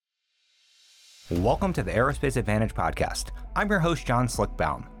Welcome to the Aerospace Advantage podcast. I'm your host, John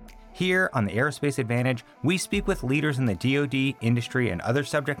Slickbaum. Here on the Aerospace Advantage, we speak with leaders in the DoD, industry, and other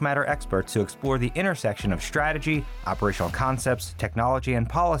subject matter experts to explore the intersection of strategy, operational concepts, technology, and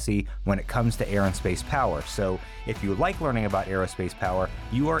policy when it comes to air and space power. So if you like learning about aerospace power,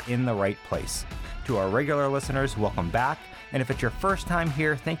 you are in the right place. To our regular listeners, welcome back. And if it's your first time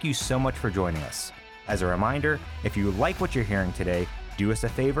here, thank you so much for joining us. As a reminder, if you like what you're hearing today, do us a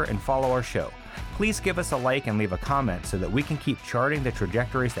favor and follow our show. Please give us a like and leave a comment so that we can keep charting the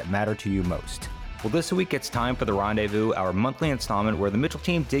trajectories that matter to you most. Well, this week it's time for the Rendezvous, our monthly installment where the Mitchell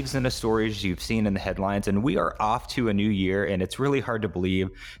team digs into stories you've seen in the headlines, and we are off to a new year, and it's really hard to believe.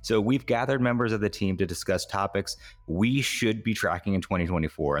 So we've gathered members of the team to discuss topics we should be tracking in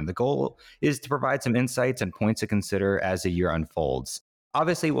 2024, and the goal is to provide some insights and points to consider as the year unfolds.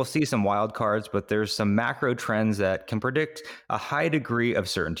 Obviously, we'll see some wild cards, but there's some macro trends that can predict a high degree of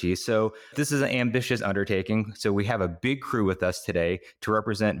certainty. So this is an ambitious undertaking. So we have a big crew with us today to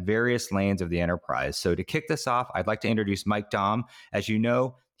represent various lanes of the enterprise. So to kick this off, I'd like to introduce Mike Daum. As you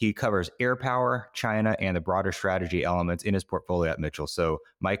know, he covers Airpower, China, and the broader strategy elements in his portfolio at Mitchell. So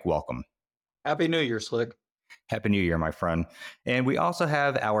Mike, welcome. Happy New Year, Slick. Happy New Year, my friend. And we also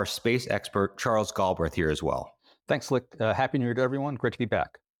have our space expert, Charles Galbraith, here as well. Thanks, Slick. Happy New Year to everyone. Great to be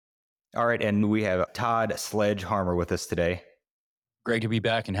back. All right, and we have Todd Sledgehammer with us today. Great to be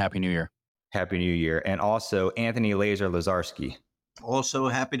back and Happy New Year. Happy New Year. And also Anthony Lazar-Lazarski. Also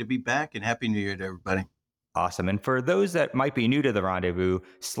happy to be back and Happy New Year to everybody. Awesome. And for those that might be new to the Rendezvous,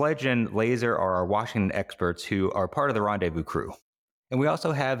 Sledge and Laser are our Washington experts who are part of the Rendezvous crew. And we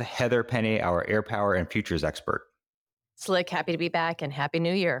also have Heather Penny, our Airpower and Futures expert. Slick, happy to be back and Happy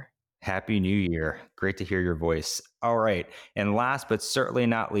New Year. Happy New Year. Great to hear your voice. All right. And last but certainly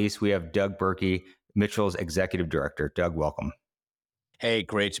not least, we have Doug Berkey, Mitchell's executive director. Doug, welcome. Hey,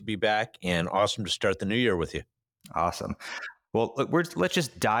 great to be back and awesome to start the new year with you. Awesome. Well, let's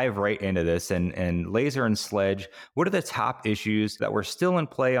just dive right into this. And Laser and Sledge, what are the top issues that were still in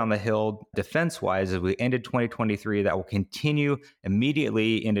play on the Hill defense-wise as we ended 2023 that will continue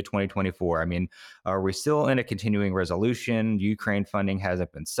immediately into 2024? I mean, are we still in a continuing resolution? Ukraine funding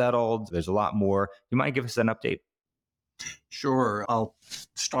hasn't been settled. There's a lot more. You might give us an update? Sure. I'll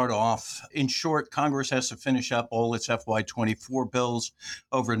start off. In short, Congress has to finish up all its FY24 bills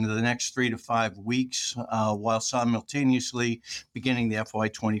over into the next 3 to 5 weeks, while simultaneously beginning the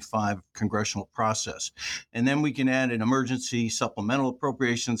FY25 congressional process. And then we can add an emergency supplemental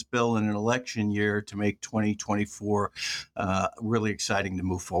appropriations bill in an election year to make 2024 really exciting to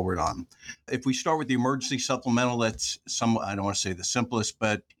move forward on. If we start with the emergency supplemental, that's I don't want to say the simplest,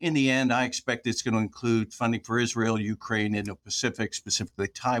 but in the end, I expect it's going to include funding for Israel, Ukraine, Indo-Pacific, specifically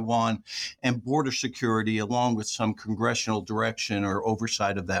Taiwan, and border security, along with some congressional direction or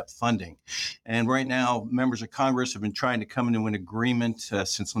oversight of that funding. And right now, members of Congress have been trying to come into an agreement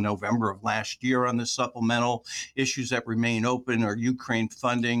since November of last year on this supplemental. Issues that remain open are Ukraine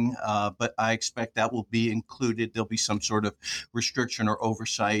funding, but I expect that will be included. There'll be some sort of restriction or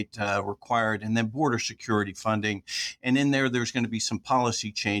oversight required, and then border security funding. And in there's going to be some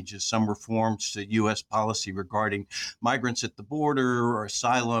policy changes, some reforms to U.S. policy regarding migrants at the border or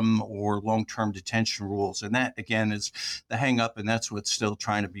asylum or long-term detention rules. And that, again, is the hang up, and that's what's still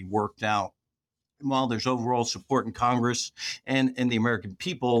trying to be worked out. While there's overall support in Congress and the American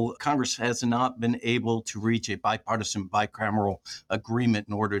people, Congress has not been able to reach a bipartisan, bicameral agreement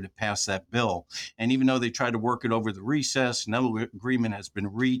in order to pass that bill. And even though they tried to work it over the recess, no agreement has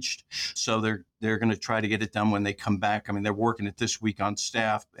been reached. So they're going to try to get it done when they come back. I mean, they're working it this week on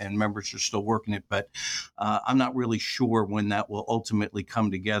staff and members are still working it, but I'm not really sure when that will ultimately come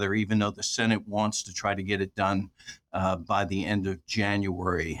together, even though the Senate wants to try to get it done by the end of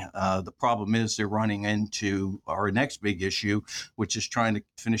January. The problem is they're running into our next big issue, which is trying to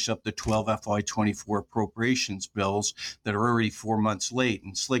finish up the 12 FY24 appropriations bills that are already 4 months late.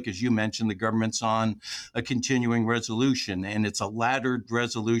 And Slick, as you mentioned, the government's on a continuing resolution, and it's a laddered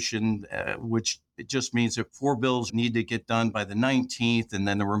resolution, which it just means that 4 bills need to get done by the 19th, and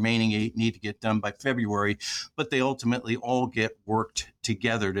then the remaining 8 need to get done by February. But they ultimately all get worked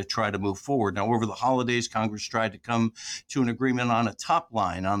together to try to move forward. Now, over the holidays, Congress tried to come to an agreement on a top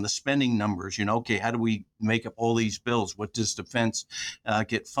line, on the spending numbers. Okay, how do we make up all these bills? What does defense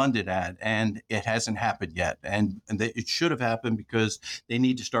get funded at? And it hasn't happened yet. And it should have happened because they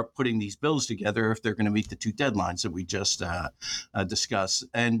need to start putting these bills together if they're going to meet the 2 deadlines that we just discussed.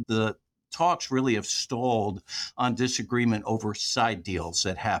 And the talks really have stalled on disagreement over side deals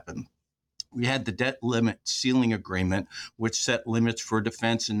that happen. We had the debt limit ceiling agreement, which set limits for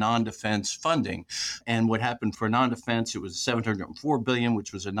defense and non-defense funding. And what happened for non-defense, it was $704 billion,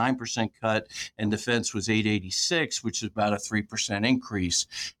 which was a 9% cut, and defense was $886, which is about a 3% increase.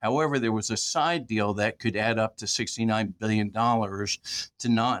 However, there was a side deal that could add up to $69 billion to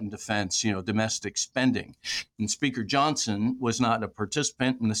non-defense, domestic spending. And Speaker Johnson was not a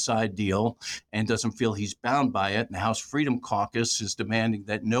participant in the side deal and doesn't feel he's bound by it. And the House Freedom Caucus is demanding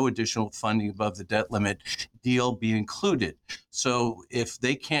that no additional funding above the debt limit deal be included. So if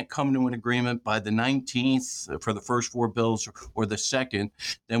they can't come to an agreement by the 19th for the first four bills or the second,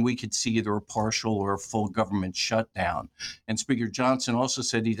 then we could see either a partial or a full government shutdown. And Speaker Johnson also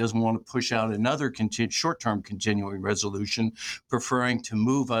said he doesn't want to push out another short-term continuing resolution, preferring to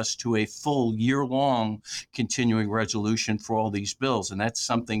move us to a full year-long continuing resolution for all these bills. And that's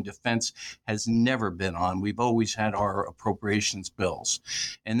something defense has never been on. We've always had our appropriations bills.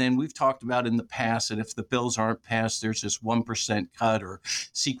 And then we've talked about in the past that if the bills aren't passed, there's this 1% cut or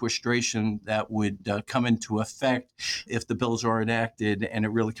sequestration that would come into effect if the bills are enacted, and it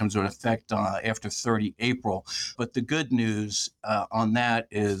really comes into effect after 30 April. But the good news on that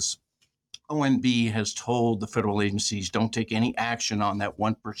is OMB has told the federal agencies don't take any action on that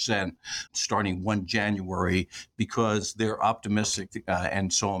 1% starting 1 January because they're optimistic,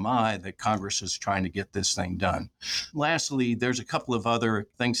 and so am I, that Congress is trying to get this thing done. Lastly, there's a couple of other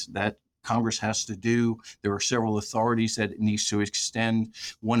things that Congress has to do. There are several authorities that it needs to extend.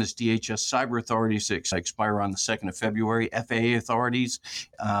 One is DHS cyber authorities that expire on the 2nd of February. FAA authorities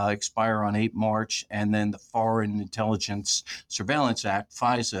expire on 8 March. And then the Foreign Intelligence Surveillance Act,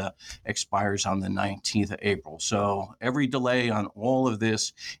 FISA, expires on the 19th of April. So every delay on all of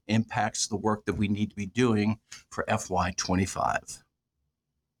this impacts the work that we need to be doing for FY25.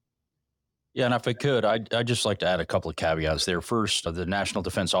 Yeah, and if I could, I'd just like to add a couple of caveats there. First, the National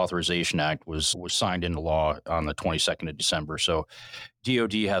Defense Authorization Act was signed into law on the 22nd of December. So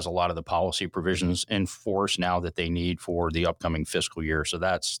DOD has a lot of the policy provisions in force now that they need for the upcoming fiscal year. So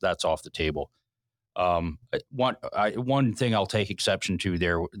that's off the table. One thing I'll take exception to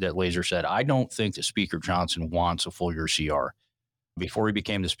there that Laser said, I don't think that Speaker Johnson wants a full year CR. Before he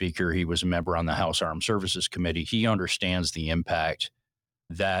became the Speaker, he was a member on the House Armed Services Committee. He understands the impact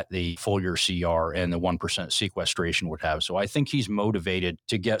that the full year CR and the 1% sequestration would have. So I think he's motivated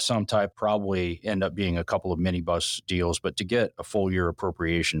to get some type, probably end up being a couple of minibus deals, but to get a full year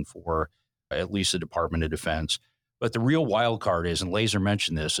appropriation for at least the Department of Defense. But the real wild card is, and Laser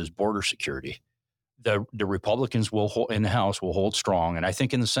mentioned this, is border security. The Republicans in the House will hold strong, and I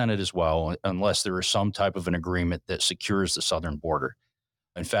think in the Senate as well, unless there is some type of an agreement that secures the southern border.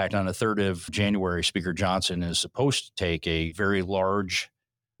 In fact, on the 3rd of January, Speaker Johnson is supposed to take a very large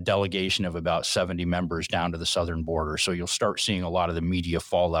delegation of about 70 members down to the southern border. So you'll start seeing a lot of the media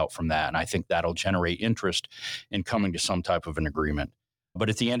fallout from that. And I think that'll generate interest in coming to some type of an agreement. But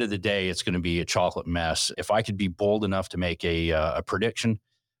at the end of the day, it's going to be a chocolate mess. If I could be bold enough to make a prediction,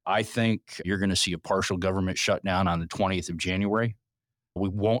 I think you're going to see a partial government shutdown on the 20th of January.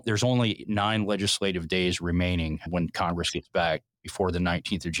 There's only 9 legislative days remaining when Congress gets back before the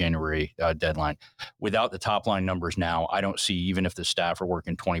 19th of January deadline. Without the top line numbers now, I don't see, even if the staff are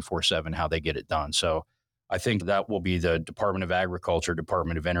working 24/7, how they get it done. So I think that will be the Department of Agriculture,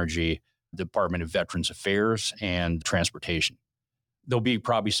 Department of Energy, Department of Veterans Affairs, and Transportation. There'll be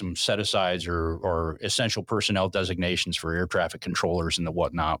probably some set-asides or essential personnel designations for air traffic controllers and the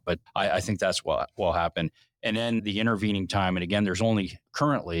whatnot, but I think that's what will happen. And then the intervening time, and again, there's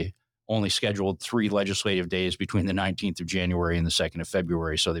currently only scheduled 3 legislative days between the 19th of January and the 2nd of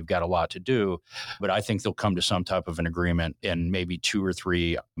February. So they've got a lot to do, but I think they'll come to some type of an agreement and maybe 2 or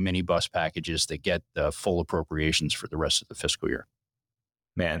 3 minibus packages that get the full appropriations for the rest of the fiscal year.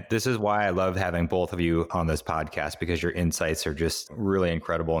 Man, this is why I love having both of you on this podcast, because your insights are just really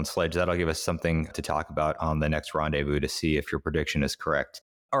incredible. And Sledge, that'll give us something to talk about on the next rendezvous to see if your prediction is correct.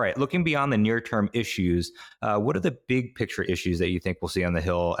 All right, looking beyond the near-term issues, what are the big picture issues that you think we'll see on the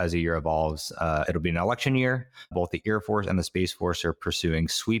Hill as the year evolves? It'll be an election year. Both the Air Force and the Space Force are pursuing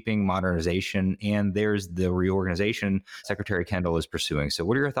sweeping modernization, and there's the reorganization Secretary Kendall is pursuing. So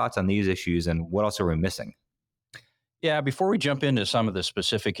what are your thoughts on these issues, and what else are we missing? Yeah, before we jump into some of the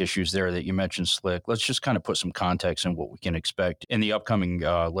specific issues there that you mentioned, Slick, let's just kind of put some context in what we can expect in the upcoming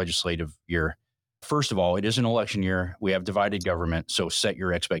legislative year. First of all, it is an election year. We have divided government, so set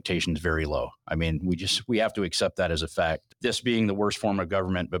your expectations very low. I mean, we have to accept that as a fact. This being the worst form of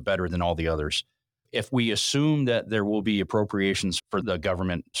government, but better than all the others. If we assume that there will be appropriations for the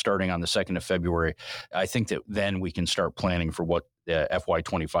government starting on the 2nd of February, I think that then we can start planning for what the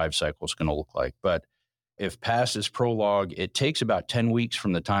FY25 cycle is going to look like. But If passed as prologue, it takes about 10 weeks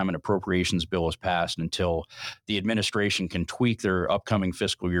from the time an appropriations bill is passed until the administration can tweak their upcoming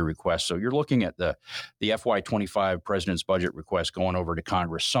fiscal year request. So you're looking at the FY25 president's budget request going over to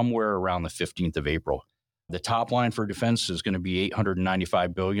Congress somewhere around the 15th of April. The top line for defense is going to be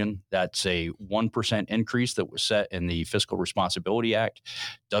 $895 billion. That's a 1% increase that was set in the Fiscal Responsibility Act.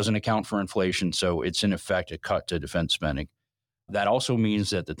 Doesn't account for inflation, so it's in effect a cut to defense spending. That also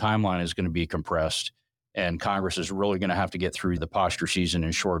means that the timeline is going to be compressed, and Congress is really going to have to get through the posture season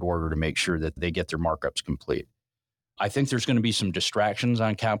in short order to make sure that they get their markups complete. I think there's going to be some distractions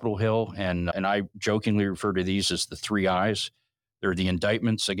on Capitol Hill, and I jokingly refer to these as the 3 I's. There are the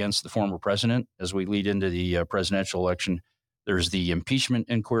indictments against the former president as we lead into the presidential election. There's the impeachment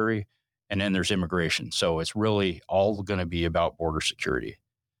inquiry, and then there's immigration. So it's really all going to be about border security.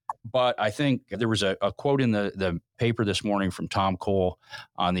 But I think there was a quote in the paper this morning from Tom Cole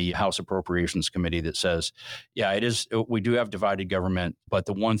on the House Appropriations Committee that says, yeah, we do have divided government, but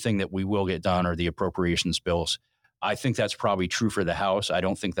the one thing that we will get done are the appropriations bills. I think that's probably true for the House. I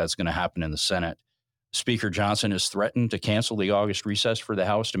don't think that's going to happen in the Senate. Speaker Johnson has threatened to cancel the August recess for the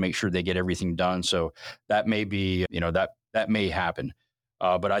House to make sure they get everything done. So that may be, that may happen.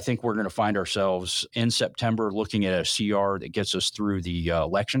 But I think we're going to find ourselves in September looking at a CR that gets us through the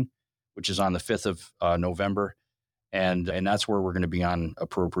election, which is on the 5th of November. And that's where we're going to be on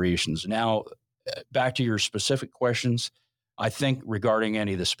appropriations. Now, back to your specific questions. I think regarding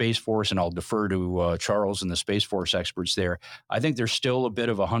any of the Space Force, and I'll defer to Charles and the Space Force experts there, I think there's still a bit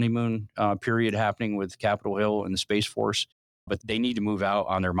of a honeymoon period happening with Capitol Hill and the Space Force, but they need to move out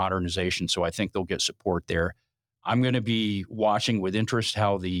on their modernization. So I think they'll get support there. I'm going to be watching with interest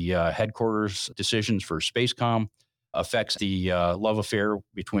how the headquarters decisions for Spacecom affects the love affair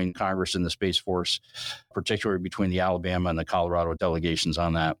between Congress and the Space Force, particularly between the Alabama and the Colorado delegations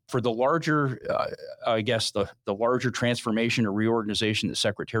on that. For the larger, the larger transformation or reorganization that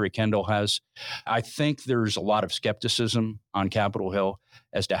Secretary Kendall has, I think there's a lot of skepticism on Capitol Hill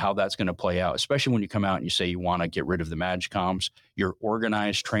as to how that's going to play out, especially when you come out and you say you want to get rid of the MAGCOMs, your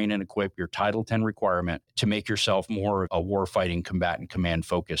organize, train, and equip, your Title X requirement to make yourself more a warfighting, combatant,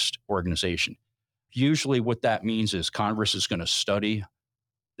 command-focused organization. Usually what that means is Congress is going to study,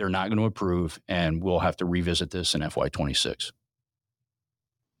 they're not going to approve, and we'll have to revisit this in FY26.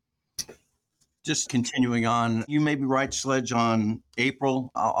 Just continuing on, you may be right, Sledge, on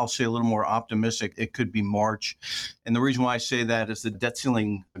April. I'll say a little more optimistic. It could be March. And the reason why I say that is the debt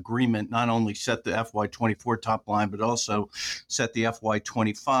ceiling agreement not only set the FY24 top line, but also set the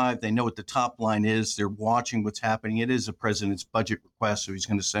FY25. They know what the top line is. They're watching what's happening. It is the president's budget request, so he's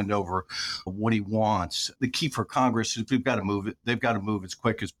going to send over what he wants. The key for Congress is we've got to move it. They've got to move as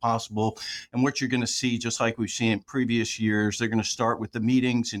quick as possible. And what you're going to see, just like we've seen in previous years, they're going to start with the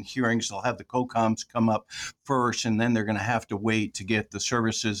meetings and hearings. They'll have the COCOMs come up first, and then they're going to have to wait to get the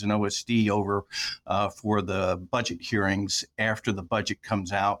services and OSD over for the budget hearings after the budget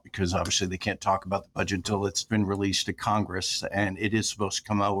comes out, because obviously they can't talk about the budget until it's been released to Congress. And it is supposed to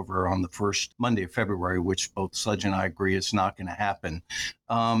come over on the first Monday of February, which both Sledge and I agree is not going to happen.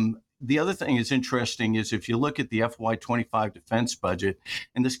 The other thing that's interesting is if you look at the FY25 defense budget,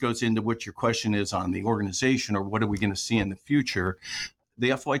 and this goes into what your question is on the organization or what are we going to see in the future,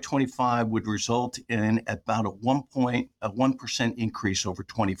 the FY25 would result in about a 1% increase over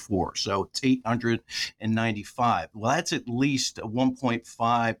 24. So it's 895. Well, that's at least a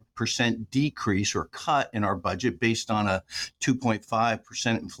 1.5% decrease or cut in our budget based on a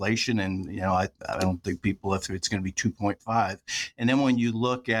 2.5% inflation. And, I don't think people, if it's going to be 2.5. And then when you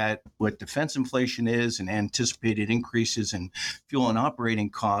look at what defense inflation is and anticipated increases in fuel and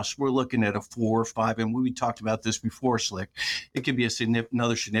operating costs, we're looking at a 4 or 5. And we talked about this before, Slick. It could be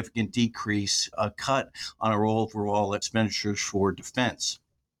another significant decrease, a cut on our overall expenditures for defense.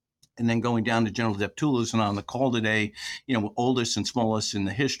 And then going down to General Deptoulis and on the call today, oldest and smallest in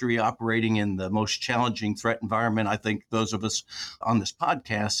the history, operating in the most challenging threat environment. I think those of us on this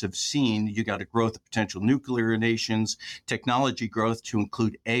podcast have seen. You got a growth of potential nuclear nations, technology growth to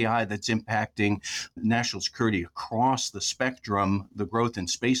include AI that's impacting national security across the spectrum, the growth in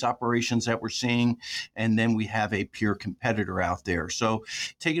space operations that we're seeing. And then we have a peer competitor out there. So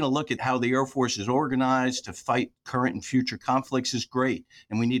taking a look at how the Air Force is organized to fight current and future conflicts is great.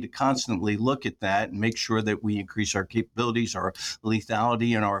 And we need to constantly look at that and make sure that we increase our capabilities, our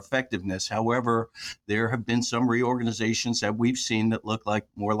lethality, and our effectiveness. However, there have been some reorganizations that we've seen that look like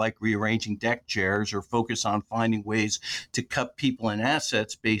more like rearranging deck chairs or focus on finding ways to cut people and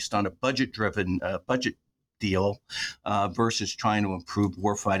assets based on a budget deal versus trying to improve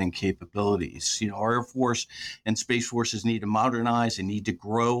warfighting capabilities. Our Air Force and Space Forces need to modernize and need to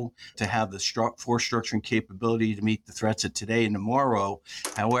grow to have the force structuring capability to meet the threats of today and tomorrow.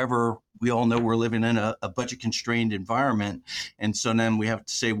 However, we all know we're living in a budget-constrained environment. And so then we have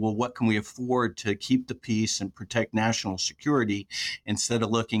to say, well, what can we afford to keep the peace and protect national security instead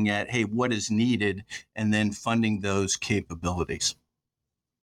of looking at, hey, what is needed, and then funding those capabilities.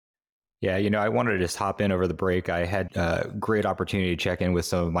 Yeah, I wanted to just hop in over the break. I had a great opportunity to check in with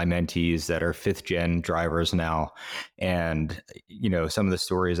some of my mentees that are fifth gen drivers now. And, some of the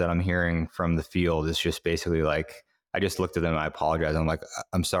stories that I'm hearing from the field is just basically like, I just looked at them and I apologize. I'm like,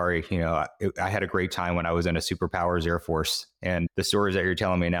 I'm sorry. I had a great time when I was in a superpowers Air Force. And the stories that you're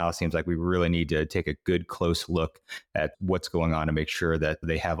telling me now seems like we really need to take a good, close look at what's going on to make sure that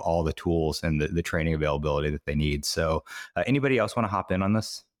they have all the tools and the training availability that they need. So anybody else want to hop in on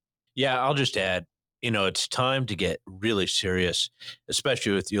this? Yeah, I'll just add, it's time to get really serious,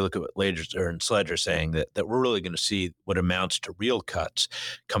 especially if you look at what Laser and Sledge are saying, that we're really going to see what amounts to real cuts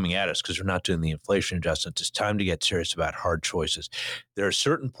coming at us because we're not doing the inflation adjustments. It's time to get serious about hard choices. There are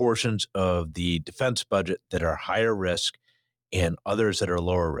certain portions of the defense budget that are higher risk and others that are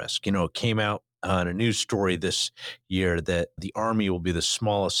lower risk. It came out on a news story this year that the Army will be the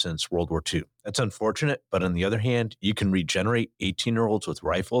smallest since World War II. That's unfortunate, but on the other hand, you can regenerate 18-year-olds with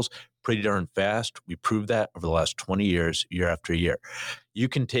rifles pretty darn fast. We proved that over the last 20 years, year after year. You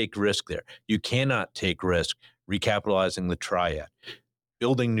can take risk there. You cannot take risk recapitalizing the triad,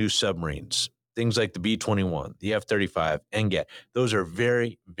 building new submarines, things like the B-21, the F-35, NGAT. Those are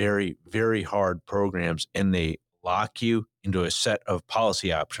very, very, very hard programs, and they lock you into a set of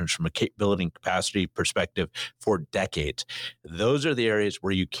policy options from a capability and capacity perspective for decades. Those are the areas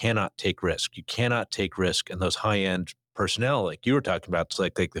where you cannot take risk. You cannot take risk in those high-end personnel, like you were talking about,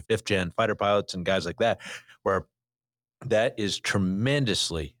 like the fifth-gen fighter pilots and guys like that, where that is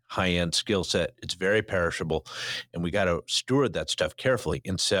tremendously high-end skill set. It's very perishable, and we got to steward that stuff carefully.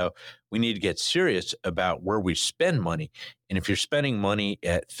 And so we need to get serious about where we spend money. And if you're spending money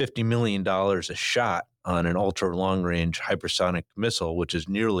at $50 million a shot on an ultra long-range hypersonic missile, which is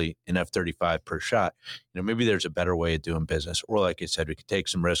nearly an F-35 per shot, maybe there's a better way of doing business. Or like I said, we could take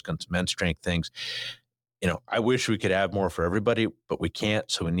some risk on some end strength things. I wish we could have more for everybody, but we can't.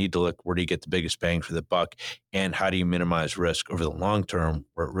 So we need to look, where do you get the biggest bang for the buck, and how do you minimize risk over the long term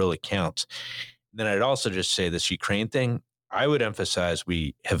where it really counts? Then I'd also just say this Ukraine thing, I would emphasize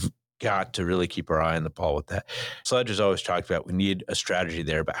we have got to really keep our eye on the ball with that. Sledge has always talked about we need a strategy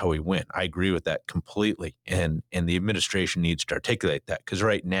there about how we win. I agree with that completely. And the administration needs to articulate that, because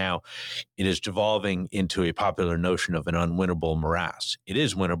right now it is devolving into a popular notion of an unwinnable morass. It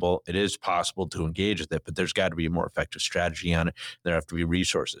is winnable. It is possible to engage with it, but there's got to be a more effective strategy on it. There have to be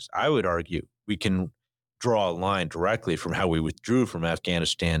resources. I would argue we can draw a line directly from how we withdrew from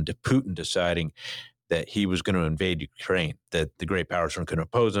Afghanistan to Putin deciding that he was going to invade Ukraine, that the great powers weren't going to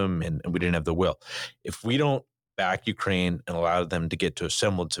oppose him, and we didn't have the will. If we don't back Ukraine and allow them to get to a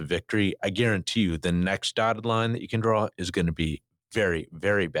semblance of victory, I guarantee you the next dotted line that you can draw is going to be very,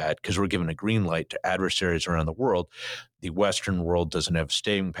 very bad, because we're giving a green light to adversaries around the world. The Western world doesn't have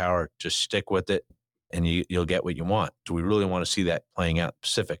staying power. Just stick with it, and you'll get what you want. Do we really want to see that playing out in the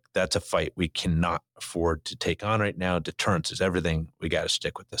Pacific? That's a fight we cannot afford to take on right now. Deterrence is everything. We got to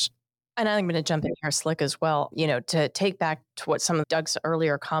stick with this. And I'm going to jump in here, Slick, as well. To take back to what some of Doug's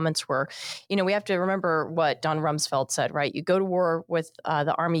earlier comments were, we have to remember what Don Rumsfeld said, right? You go to war with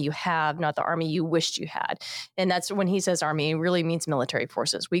the army you have, not the army you wished you had. And that's when he says army, he really means military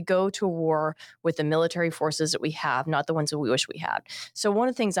forces. We go to war with the military forces that we have, not the ones that we wish we had. So one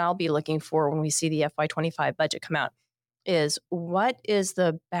of the things I'll be looking for when we see the FY25 budget come out is, what is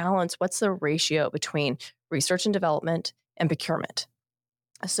the balance? What's the ratio between research and development and procurement?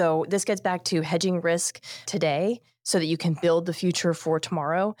 So this gets back to hedging risk today so that you can build the future for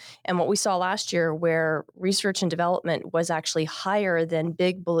tomorrow. And what we saw last year, where research and development was actually higher than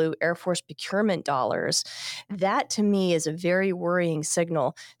big blue Air Force procurement dollars, that to me is a very worrying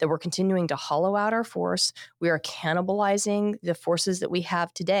signal that we're continuing to hollow out our force. We are cannibalizing the forces that we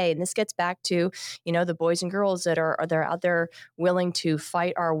have today. And this gets back to, the boys and girls that are out there willing to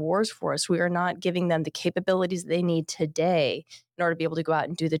fight our wars for us. We are not giving them the capabilities they need today in order to be able to go out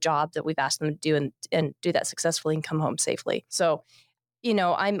and do the job that we've asked them to do, and do that successfully and come home safely. So,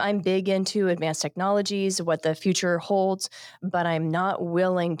 I'm big into advanced technologies, what the future holds, but I'm not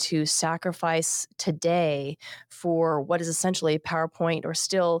willing to sacrifice today for what is essentially a PowerPoint or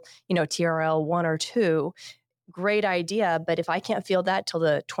still, TRL 1 or 2, great idea. But if I can't field that till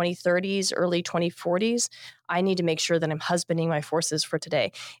the 2030s, early 2040s, I need to make sure that I'm husbanding my forces for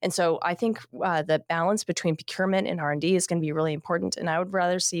today. And so I think the balance between procurement and R&D is going to be really important. And I would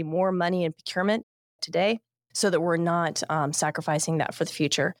rather see more money in procurement today so that we're not sacrificing that for the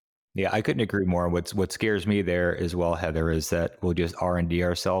future. Yeah, I couldn't agree more. What scares me there as well, Heather, is that we'll just R&D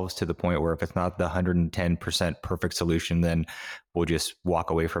ourselves to the point where if it's not the 110% perfect solution, then we'll just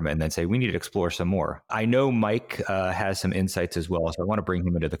walk away from it and then say, we need to explore some more. I know Mike has some insights as well, so I want to bring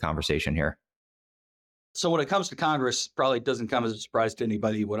him into the conversation here. So when it comes to Congress, probably doesn't come as a surprise to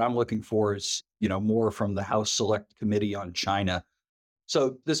anybody. What I'm looking for is, more from the House Select Committee on China.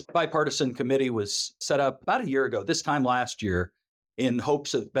 So this bipartisan committee was set up about a year ago, this time last year, in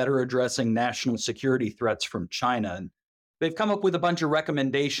hopes of better addressing national security threats from China. And they've come up with a bunch of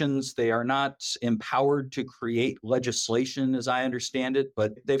recommendations. They are not empowered to create legislation, as I understand it,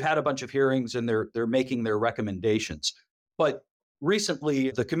 but they've had a bunch of hearings and they're making their recommendations. But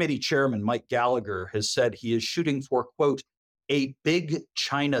recently, the committee chairman, Mike Gallagher, has said he is shooting for, quote, a big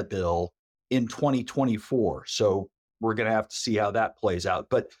China bill in 2024. So we're going to have to see how that plays out.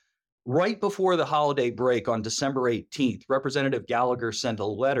 But right before the holiday break on December 18th, Representative Gallagher sent a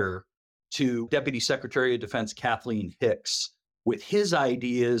letter to Deputy Secretary of Defense Kathleen Hicks with his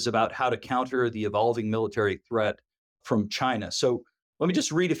ideas about how to counter the evolving military threat from China. So let me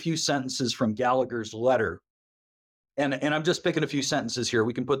just read a few sentences from Gallagher's letter. And I'm just picking a few sentences here.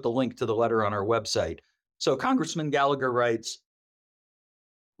 We can put the link to the letter on our website. So Congressman Gallagher writes,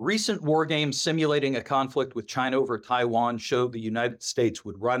 recent war games simulating a conflict with China over Taiwan showed the United States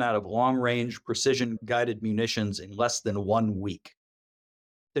would run out of long-range, precision-guided munitions in less than 1 week.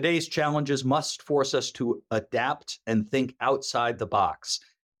 Today's challenges must force us to adapt and think outside the box.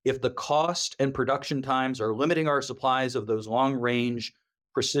 If the cost and production times are limiting our supplies of those long-range,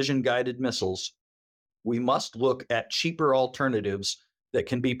 precision-guided missiles, we must look at cheaper alternatives that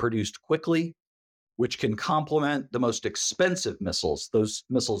can be produced quickly, which can complement the most expensive missiles, those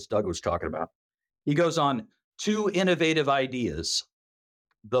missiles Doug was talking about. He goes on, 2 innovative ideas,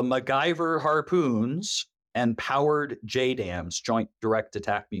 the MacGyver harpoons and powered JDAMs, joint direct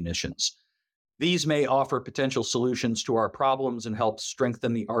attack munitions. These may offer potential solutions to our problems and help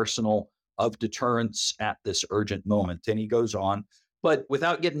strengthen the arsenal of deterrence at this urgent moment. And he goes on, but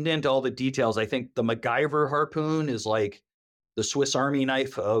without getting into all the details, I think the MacGyver harpoon is like the Swiss Army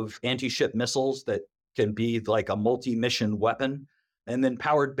knife of anti-ship missiles that can be like a multi-mission weapon. And then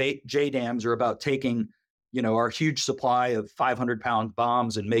powered JDAMs are about taking, our huge supply of 500-pound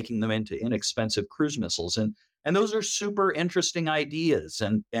bombs and making them into inexpensive cruise missiles. And those are super interesting ideas.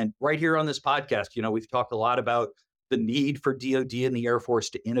 And right here on this podcast, we've talked a lot about the need for DoD and the Air Force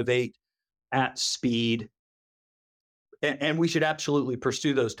to innovate at speed. And we should absolutely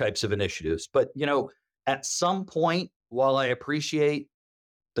pursue those types of initiatives. But, at some point, while I appreciate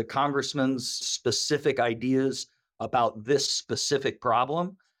the congressman's specific ideas about this specific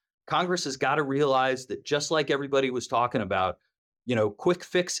problem, Congress has got to realize that just like everybody was talking about, quick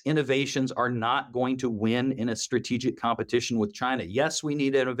fix innovations are not going to win in a strategic competition with China. Yes, we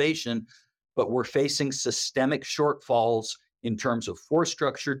need innovation, but we're facing systemic shortfalls in terms of force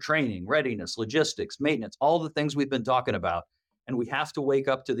structure, training, readiness, logistics, maintenance, all the things we've been talking about. And we have to wake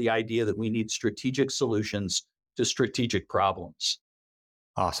up to the idea that we need strategic solutions to strategic problems.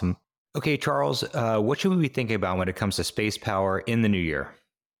 Awesome. Okay, Charles, what should we be thinking about when it comes to space power in the new year?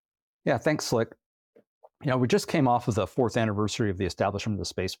 Yeah, thanks, Slick. We just came off of the 4th anniversary of the establishment of the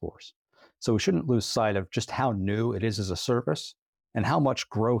Space Force. So we shouldn't lose sight of just how new it is as a service and how much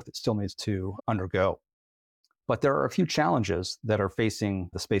growth it still needs to undergo. But there are a few challenges that are facing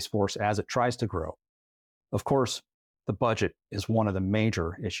the Space Force as it tries to grow. Of course, the budget is one of the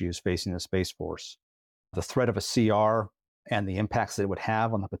major issues facing the Space Force. The threat of a CR and the impacts that it would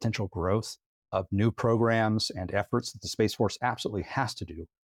have on the potential growth of new programs and efforts that the Space Force absolutely has to do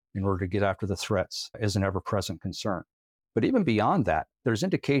in order to get after the threats is an ever-present concern. But even beyond that, there's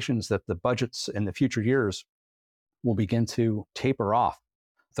indications that the budgets in the future years will begin to taper off.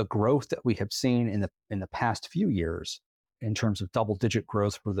 The growth that we have seen in the past few years in terms of double-digit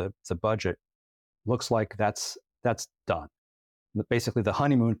growth for the budget looks like that's done. Basically, the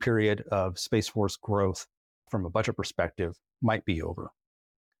honeymoon period of Space Force growth from a budget perspective might be over.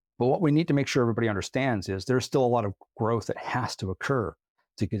 But what we need to make sure everybody understands is there's still a lot of growth that has to occur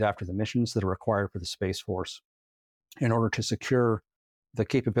to get after the missions that are required for the Space Force in order to secure the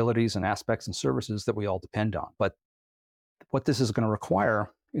capabilities and aspects and services that we all depend on. But what this is going to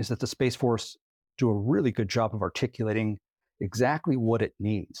require is that the Space Force do a really good job of articulating exactly what it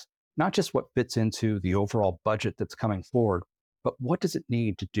needs, not just what fits into the overall budget that's coming forward, but what does it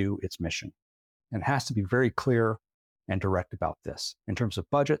need to do its mission? and has to be very clear and direct about this in terms of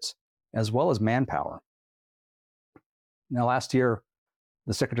budgets as well as manpower. Now, last year,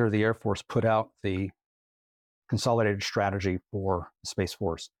 the Secretary of the Air Force put out the consolidated strategy for the Space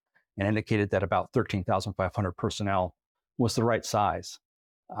Force and indicated that about 13,500 personnel was the right size.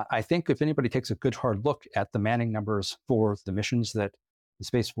 I think if anybody takes a good hard look at the manning numbers for the missions that the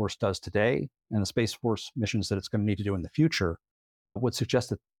Space Force does today and the Space Force missions that it's going to need to do in the future, would suggest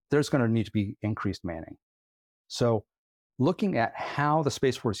that there's going to need to be increased manning. So looking at how the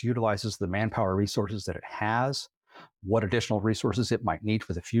Space Force utilizes the manpower resources that it has, what additional resources it might need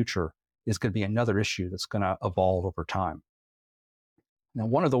for the future, is going to be another issue that's going to evolve over time. Now,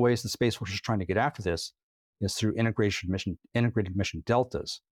 one of the ways the Space Force is trying to get after this is through integrated mission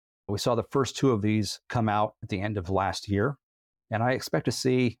deltas. We saw the first two of these come out at the end of last year, and I expect to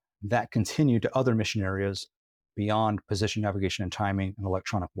see that continue to other mission areas beyond position, navigation, and timing and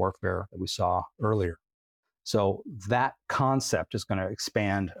electronic warfare that we saw earlier. So that concept is going to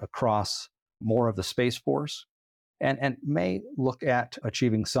expand across more of the Space Force and may look at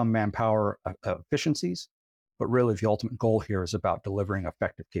achieving some manpower efficiencies, but really the ultimate goal here is about delivering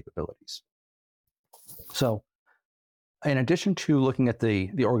effective capabilities. So in addition to looking at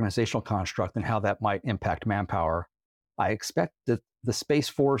the organizational construct and how that might impact manpower, I expect that the Space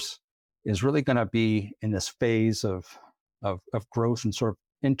Force is really going to be in this phase of growth and sort of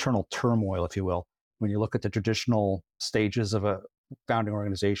internal turmoil, if you will. When you look at the traditional stages of a founding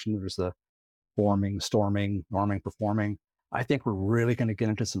organization, there's the forming, storming, norming, performing. I think we're really going to get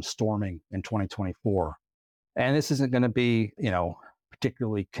into some storming in 2024. And this isn't going to be,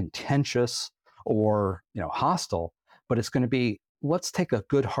 particularly contentious or, hostile, but it's going to be, let's take a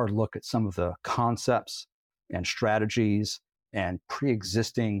good hard look at some of the concepts and strategies and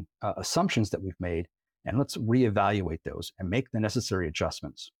pre-existing assumptions that we've made, and let's reevaluate those and make the necessary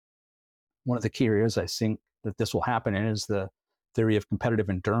adjustments. One of the key areas I think that this will happen in is the theory of competitive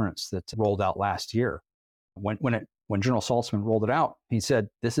endurance that's rolled out last year. When General Saltzman rolled it out, he said,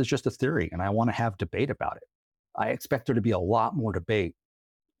 this is just a theory and I want to have debate about it. I expect there to be a lot more debate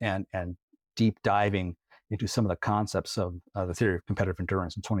and deep diving into some of the concepts of the theory of competitive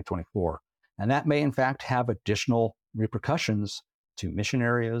endurance in 2024. And that may in fact have additional repercussions to mission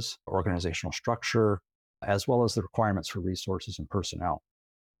areas, organizational structure, as well as the requirements for resources and personnel.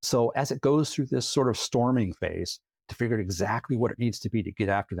 So as it goes through this sort of storming phase to figure out exactly what it needs to be to get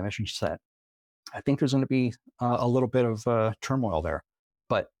after the mission set, I think there's going to be a little bit of turmoil there,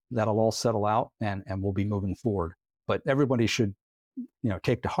 but that'll all settle out and we'll be moving forward. But everybody should,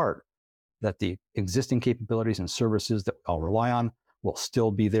 take to heart that the existing capabilities and services that we all rely on will still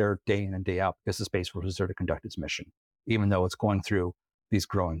be there day in and day out because the Space Force is there to conduct its mission, even though it's going through these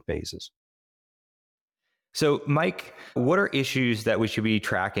growing phases. So, Mike, what are issues that we should be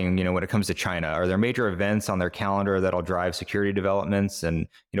tracking, when it comes to China? Are there major events on their calendar that'll drive security developments? And,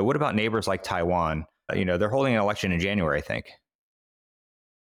 what about neighbors like Taiwan? They're holding an election in January, I think.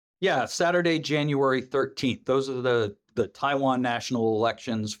 Yeah, Saturday, January 13th. Those are the Taiwan national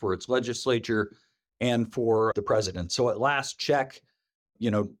elections for its legislature and for the president. So at last check,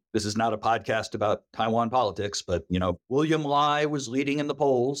 this is not a podcast about Taiwan politics, but, William Lai was leading in the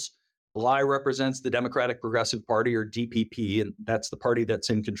polls. Lai represents the Democratic Progressive Party, or DPP, and that's the party that's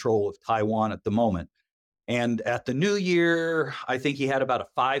in control of Taiwan at the moment. And at the new year, I think he had about a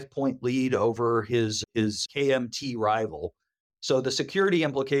 5-point lead over his KMT rival. So the security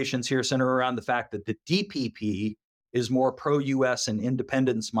implications here center around the fact that the DPP is more pro-US and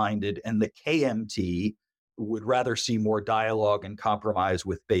independence-minded, and the KMT would rather see more dialogue and compromise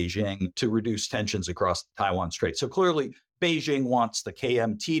with Beijing to reduce tensions across the Taiwan Strait. So clearly, Beijing wants the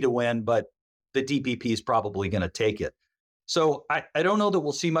KMT to win, but the DPP is probably going to take it. So I don't know that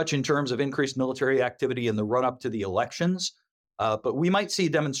we'll see much in terms of increased military activity in the run-up to the elections, but we might see a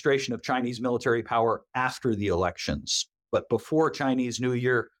demonstration of Chinese military power after the elections, but before Chinese New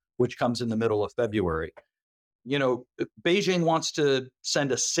Year, which comes in the middle of February. Beijing wants to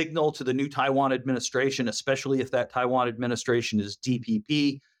send a signal to the new Taiwan administration, especially if that Taiwan administration is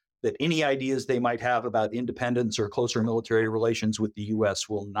DPP, that any ideas they might have about independence or closer military relations with the U.S.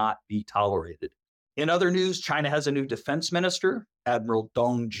 will not be tolerated. In other news, China has a new defense minister, Admiral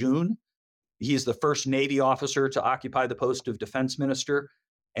Dong Jun. He's the first Navy officer to occupy the post of defense minister.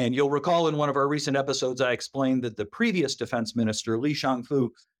 And you'll recall in one of our recent episodes, I explained that the previous defense minister, Li Shangfu,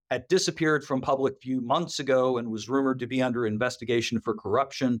 had disappeared from public view months ago and was rumored to be under investigation for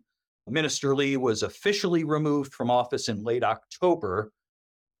corruption. Minister Li was officially removed from office in late October.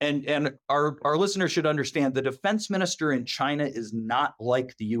 And our listeners should understand the defense minister in China is not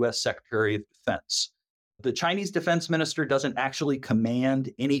like the U.S. Secretary of Defense. The Chinese defense minister doesn't actually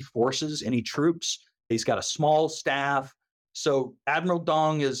command any forces, any troops. He's got a small staff. So Admiral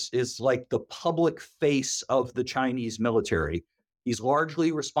Dong is like the public face of the Chinese military. He's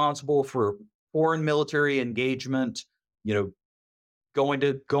largely responsible for foreign military engagement, going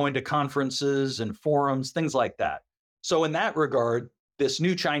to conferences and forums, things like that. So in that regard, this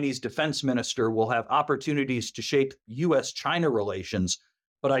new Chinese defense minister will have opportunities to shape U.S.-China relations.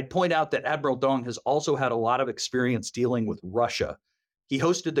 But I'd point out that Admiral Dong has also had a lot of experience dealing with Russia. He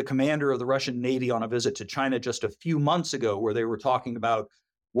hosted the commander of the Russian Navy on a visit to China just a few months ago, where they were talking about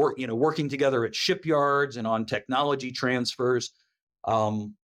working together at shipyards and on technology transfers.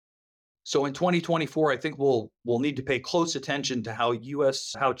 So in 2024, I think we'll need to pay close attention to how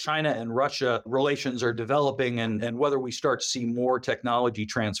China and Russia relations are developing and whether we start to see more technology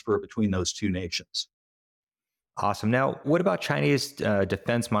transfer between those two nations. Awesome. Now, what about Chinese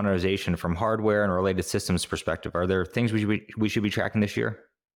defense modernization from hardware and related systems perspective? Are there things we should be tracking this year?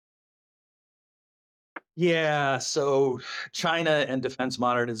 Yeah, so China and defense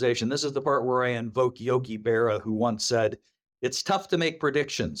modernization. This is the part where I invoke Yogi Berra, who once said, "It's tough to make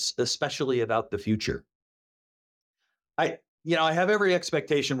predictions, especially about the future." I have every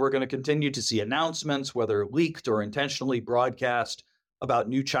expectation we're going to continue to see announcements, whether leaked or intentionally broadcast, about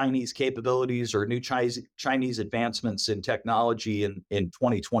new Chinese capabilities or new Chinese advancements in technology in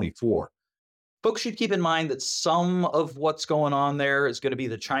 2024. Folks should keep in mind that some of what's going on there is going to be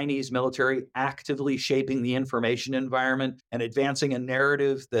the Chinese military actively shaping the information environment and advancing a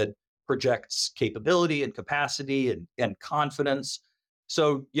narrative that projects capability and capacity and confidence.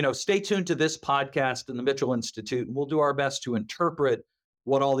 So, stay tuned to this podcast and the Mitchell Institute, and we'll do our best to interpret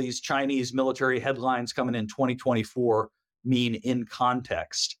what all these Chinese military headlines coming in 2024 mean in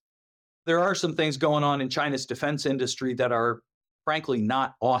context. There are some things going on in China's defense industry that are, frankly,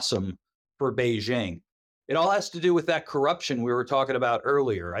 not awesome for Beijing. It all has to do with that corruption we were talking about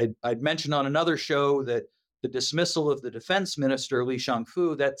earlier. I'd mentioned on another show that the dismissal of the defense minister, Li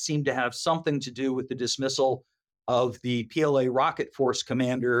Shangfu, that seemed to have something to do with the dismissal of the PLA rocket force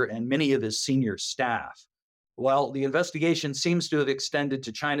commander and many of his senior staff. Well, the investigation seems to have extended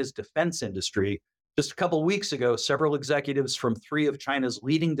to China's defense industry. Just a couple of weeks ago, several executives from 3 of China's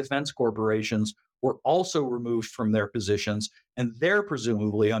leading defense corporations were also removed from their positions, and they're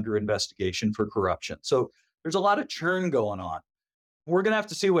presumably under investigation for corruption. So there's a lot of churn going on. We're going to have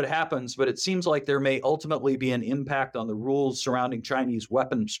to see what happens, but it seems like there may ultimately be an impact on the rules surrounding Chinese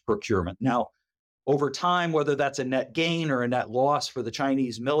weapons procurement. Now, over time, whether that's a net gain or a net loss for the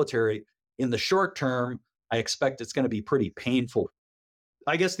Chinese military, in the short term, I expect it's going to be pretty painful.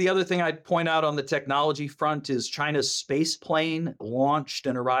 I guess the other thing I'd point out on the technology front is China's space plane launched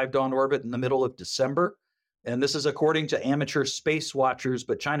and arrived on orbit in the middle of December. And this is according to amateur space watchers,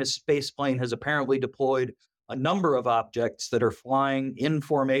 but China's space plane has apparently deployed a number of objects that are flying in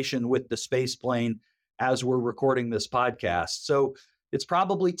formation with the space plane as we're recording this podcast. So it's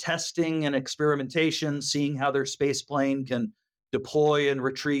probably testing and experimentation, seeing how their space plane can deploy and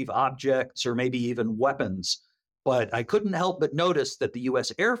retrieve objects or maybe even weapons. But I couldn't help but notice that the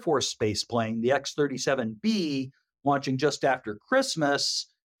U.S. Air Force space plane, the X-37B, launching just after Christmas.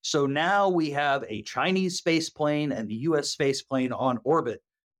 So now we have a Chinese space plane and the U.S. space plane on orbit.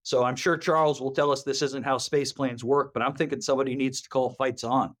 So I'm sure Charles will tell us this isn't how space planes work, but I'm thinking somebody needs to call fights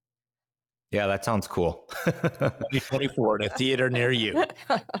on. Yeah, that sounds cool. 2024 in a theater near you.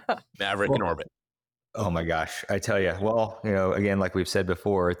 Maverick in orbit. Oh my gosh. I tell you, well, again, like we've said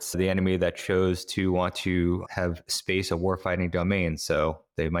before, it's the enemy that chose to want to have space a warfighting domain. So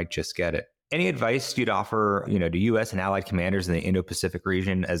they might just get it. Any advice you'd offer, to U.S. and allied commanders in the Indo-Pacific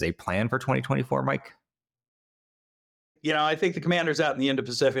region as a plan for 2024, Mike? I think the commanders out in the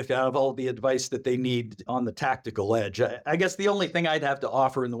Indo-Pacific have all the advice that they need on the tactical edge. I guess the only thing I'd have to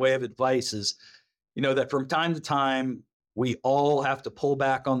offer in the way of advice is, that from time to time, we all have to pull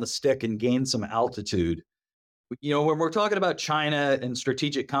back on the stick and gain some altitude. When we're talking about China and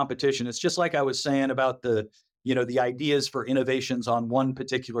strategic competition, it's just like I was saying about the ideas for innovations on one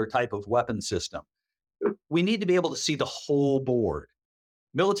particular type of weapon system. We need to be able to see the whole board.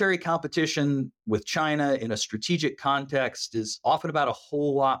 Military competition with China in a strategic context is often about a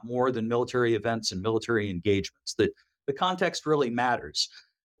whole lot more than military events and military engagements. The context really matters.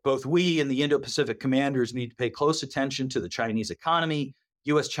 Both we and the Indo-Pacific commanders need to pay close attention to the Chinese economy,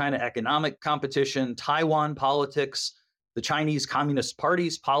 U.S.-China economic competition, Taiwan politics, the Chinese Communist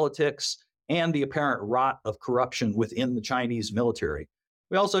Party's politics, and the apparent rot of corruption within the Chinese military.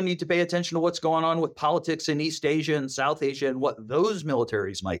 We also need to pay attention to what's going on with politics in East Asia and South Asia and what those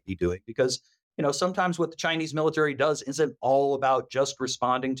militaries might be doing, because sometimes what the Chinese military does isn't all about just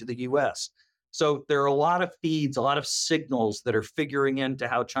responding to the U.S. So there are a lot of feeds, a lot of signals that are figuring into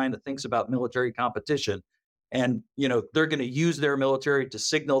how China thinks about military competition. And, they're going to use their military to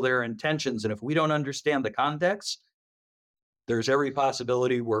signal their intentions. And if we don't understand the context, there's every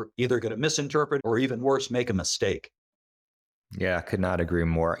possibility we're either going to misinterpret or even worse, make a mistake. Yeah, could not agree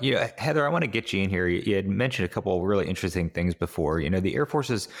more. Heather, I want to get you in here. You had mentioned a couple of really interesting things before. The Air Force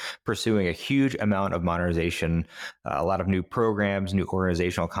is pursuing a huge amount of modernization, a lot of new programs, new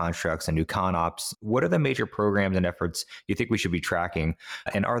organizational constructs, and new ConOps. What are the major programs and efforts you think we should be tracking?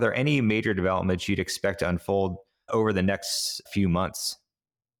 And are there any major developments you'd expect to unfold over the next few months?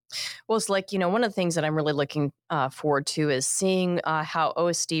 Well, it's like, one of the things that I'm really looking forward to is seeing how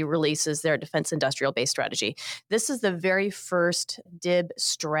OSD releases their defense industrial base strategy. This is the very first DIB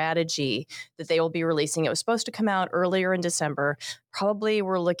strategy that they will be releasing. It was supposed to come out earlier in December. Probably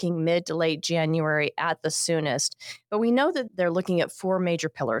we're looking mid to late January at the soonest. But we know that they're looking at four major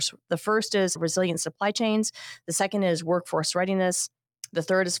pillars. The first is resilient supply chains. The second is workforce readiness. The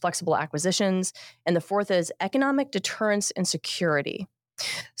third is flexible acquisitions. And the fourth is economic deterrence and security.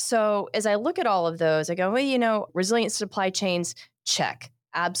 So as I look at all of those, I go, well, resilient supply chains, check.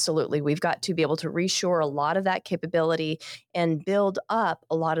 Absolutely. We've got to be able to reshore a lot of that capability and build up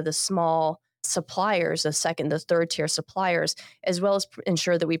a lot of the small suppliers, the second, the third tier suppliers, as well as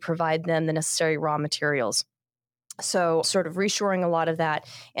ensure that we provide them the necessary raw materials. So sort of reshoring a lot of that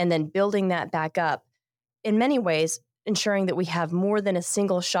and then building that back up. In many ways, ensuring that we have more than a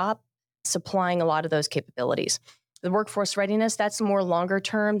single shop supplying a lot of those capabilities. The workforce readiness, that's more longer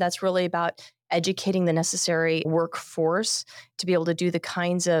term. That's really about educating the necessary workforce to be able to do the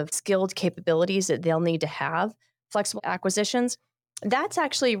kinds of skilled capabilities that they'll need to have. Flexible acquisitions, that's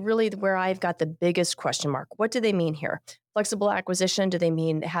actually really where I've got the biggest question mark. What do they mean here? Flexible acquisition, do they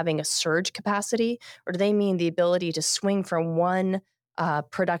mean having a surge capacity, or do they mean the ability to swing from one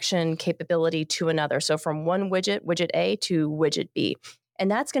production capability to another? So from one widget A to widget B. And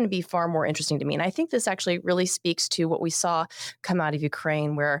that's going to be far more interesting to me. And I think this actually really speaks to what we saw come out of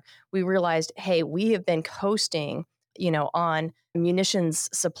Ukraine, where we realized, hey, we have been coasting, on munitions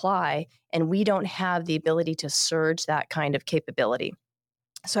supply, and we don't have the ability to surge that kind of capability.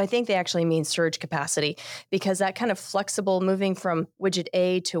 So I think they actually mean surge capacity, because that kind of flexible moving from widget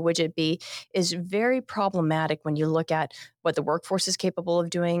A to widget B is very problematic when you look at what the workforce is capable of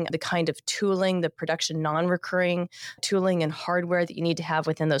doing, the kind of tooling, the production non-recurring tooling and hardware that you need to have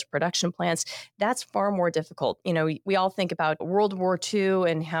within those production plants. That's far more difficult. We all think about World War II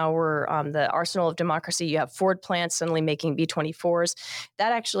and how we're the arsenal of democracy. You have Ford plants suddenly making B-24s.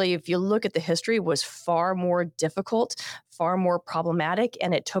 That actually, if you look at the history, was far more difficult, far more problematic,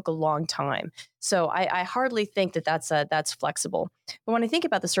 and it took a long time. So I hardly think that that's flexible. But when I think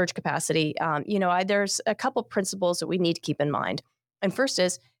about the surge capacity, there's a couple principles that we need to keep in mind. And first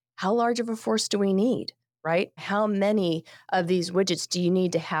is, how large of a force do we need, right? How many of these widgets do you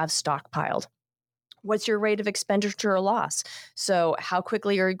need to have stockpiled? What's your rate of expenditure or loss? So how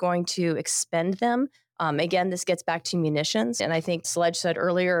quickly are you going to expend them? Again, this gets back to munitions. And I think Sledge said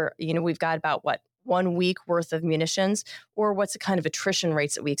earlier, we've got about 1 week worth of munitions, or what's the kind of attrition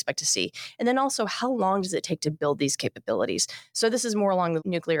rates that we expect to see? And then also, how long does it take to build these capabilities? So this is more along the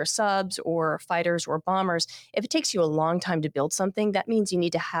nuclear subs or fighters or bombers. If it takes you a long time to build something, that means you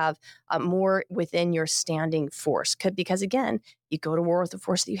need to have more within your standing force. Because again, you go to war with the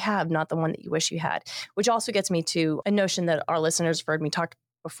force that you have, not the one that you wish you had. Which also gets me to a notion that our listeners have heard me talk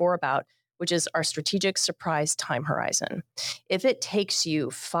before about, which is our strategic surprise time horizon. If it takes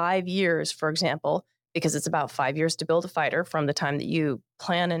you 5 years, for example, because it's about 5 years to build a fighter from the time that you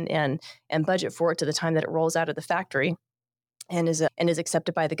plan and budget for it to the time that it rolls out of the factory and is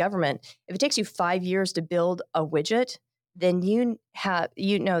accepted by the government, if it takes you 5 years to build a widget, then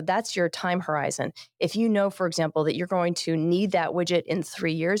that's your time horizon. If you know, for example, that you're going to need that widget in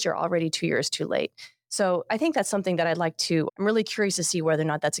 3 years, you're already 2 years too late. So I think that's something that I'm really curious to see whether or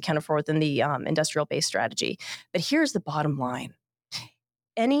not that's accounted for within the industrial base strategy. But here's the bottom line.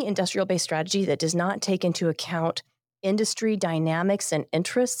 Any industrial base strategy that does not take into account industry dynamics and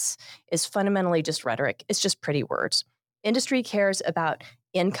interests is fundamentally just rhetoric. It's just pretty words. Industry cares about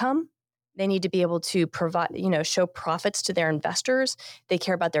income. They need to be able to provide, show profits to their investors. They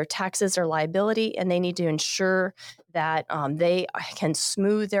care about their taxes or liability, and they need to ensure that they can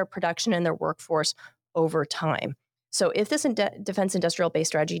smooth their production and their workforce over time. So if this defense industrial base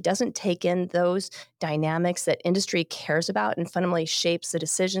strategy doesn't take in those dynamics that industry cares about and fundamentally shapes the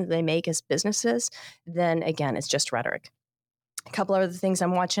decisions they make as businesses, then again, it's just rhetoric. A couple other things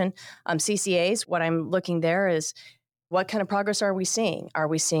I'm watching, CCAs, what I'm looking there is, What kind of progress are we seeing? Are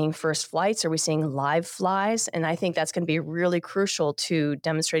we seeing first flights? Are we seeing live flies? And I think that's going to be really crucial to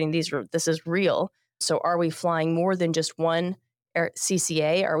demonstrating this is real. So are we flying more than just one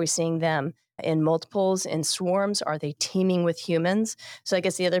CCA? Are we seeing them in multiples, in swarms? Are they teaming with humans? So I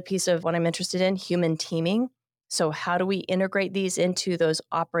guess the other piece of what I'm interested in, human teaming. So how do we integrate these into those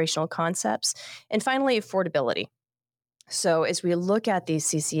operational concepts? And finally, affordability. So as we look at these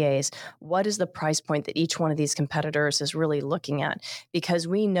CCAs, what is the price point that each one of these competitors is really looking at? Because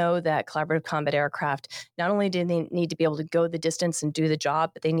we know that collaborative combat aircraft, not only do they need to be able to go the distance and do the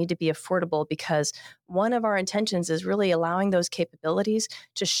job, but they need to be affordable, because one of our intentions is really allowing those capabilities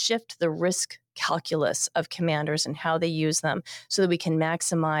to shift the risk calculus of commanders and how they use them so that we can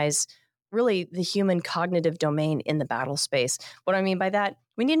maximize really the human cognitive domain in the battle space. What I mean by that,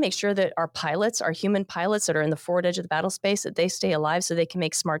 we need to make sure that our pilots, our human pilots that are in the forward edge of the battle space, that they stay alive so they can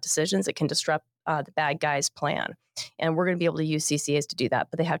make smart decisions that can disrupt the bad guys' plan. And we're going to be able to use CCAs to do that,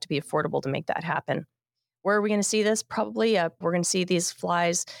 but they have to be affordable to make that happen. Where are we going to see this? Probably we're going to see these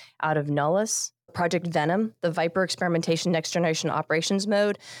flies out of Nullus, Project Venom, the Viper experimentation next generation operations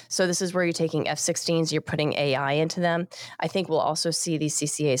mode. So this is where you're taking F-16s, you're putting AI into them. I think we'll also see these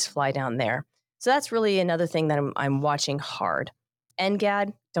CCAs fly down there. So that's really another thing that I'm watching hard.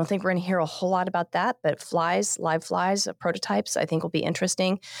 NGAD, don't think we're going to hear a whole lot about that, but flies, live flies, prototypes, I think will be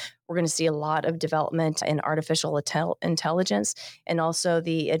interesting. We're going to see a lot of development in artificial intelligence and also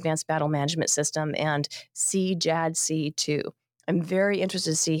the Advanced Battle Management System and CJADC2. I'm very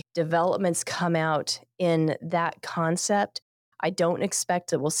interested to see developments come out in that concept. I don't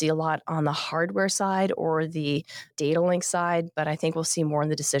expect that we'll see a lot on the hardware side or the data link side, but I think we'll see more on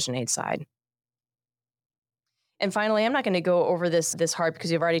the decision aid side. And finally, I'm not going to go over this hard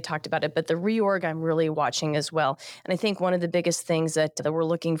because you've already talked about it, but the reorg I'm really watching as well. And I think one of the biggest things that we're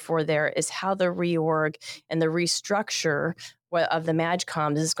looking for there is how the reorg and the restructure of the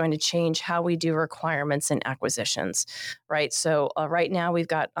MAGCOMs is going to change how we do requirements and acquisitions, right? So right now we've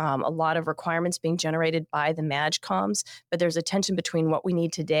got a lot of requirements being generated by the MAGCOMs, but there's a tension between what we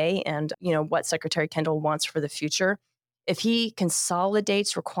need today and what Secretary Kendall wants for the future. If he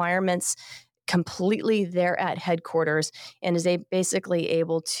consolidates requirements completely there at headquarters and is basically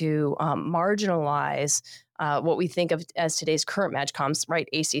able to marginalize what we think of as today's current MAGCOMs, right?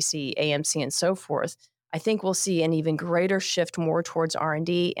 ACC, AMC, and so forth. I think we'll see an even greater shift more towards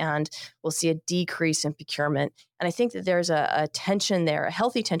R&D, and we'll see a decrease in procurement. And I think that there's a tension there, a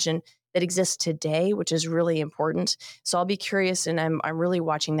healthy tension that exists today, which is really important. So I'll be curious, and I'm really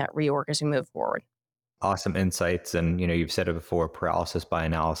watching that reorg as we move forward. Awesome insights. And, you've said it before, paralysis by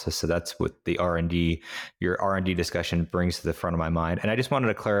analysis. So that's what your R&D discussion brings to the front of my mind. And I just wanted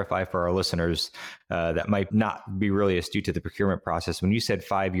to clarify for our listeners that might not be really astute to the procurement process. When you said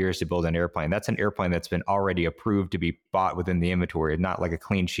 5 years to build an airplane, that's an airplane that's been already approved to be bought within the inventory, not like a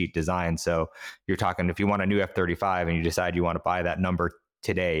clean sheet design. So you're talking, if you want a new F-35 and you decide you want to buy that number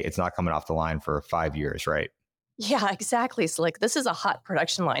today, it's not coming off the line for 5 years, right? Yeah, exactly. So this is a hot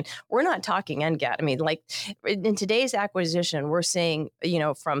production line. We're not talking NGAD. I mean, in today's acquisition, we're seeing,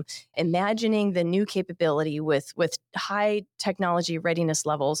 from imagining the new capability with high technology readiness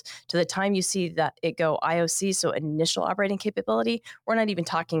levels to the time you see that it go IOC, so initial operating capability, we're not even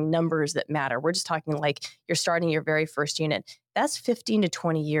talking numbers that matter. We're just talking like you're starting your very first unit. That's 15 to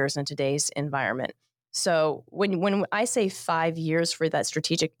 20 years in today's environment. So when I say 5 years for that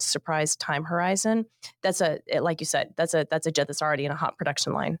strategic surprise time horizon, like you said, that's a jet that's already in a hot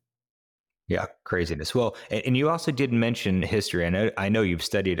production line. Yeah, craziness. Well, and you also did mention history. I know you've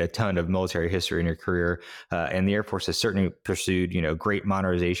studied a ton of military history in your career, and the Air Force has certainly pursued, great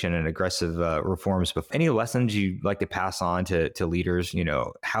modernization and aggressive reforms. But any lessons you'd like to pass on to leaders?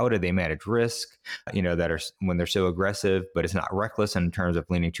 How do they manage risk? That are when they're so aggressive, but it's not reckless in terms of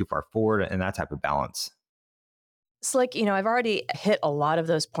leaning too far forward, and that type of balance. Slick, I've already hit a lot of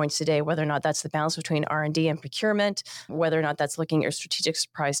those points today, whether or not that's the balance between R&D and procurement, whether or not that's looking at your strategic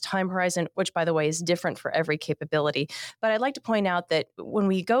surprise time horizon, which, by the way, is different for every capability. But I'd like to point out that when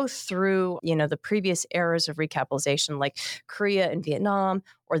we go through, the previous eras of recapitalization, like Korea and Vietnam,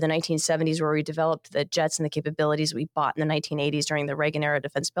 or the 1970s, where we developed the jets and the capabilities we bought in the 1980s during the Reagan era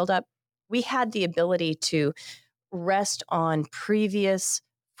defense buildup, we had the ability to rest on previous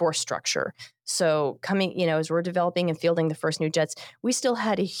force structure. So as we're developing and fielding the first new jets, we still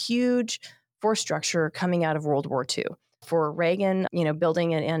had a huge force structure coming out of World War II. For Reagan,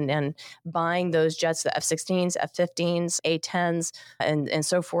 building and buying those jets, the F-16s, F-15s, A-10s, and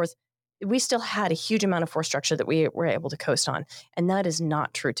so forth, we still had a huge amount of force structure that we were able to coast on. And that is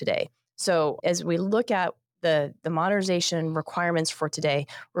not true today. So as we look at the modernization requirements for today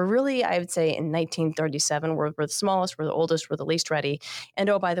were really, I would say, in 1937, we're the smallest, we're the oldest, we're the least ready. And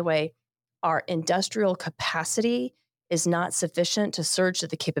oh, by the way, our industrial capacity is not sufficient to surge to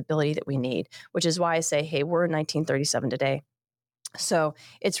the capability that we need, which is why I say, hey, we're in 1937 today. So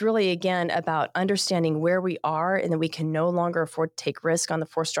it's really, again, about understanding where we are and that we can no longer afford to take risk on the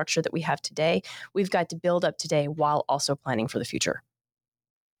force structure that we have today. We've got to build up today while also planning for the future.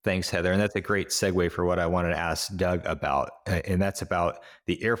 Thanks, Heather. And that's a great segue for what I wanted to ask Doug about. And that's about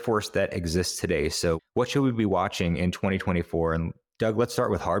the Air Force that exists today. So what should we be watching in 2024? And Doug, let's start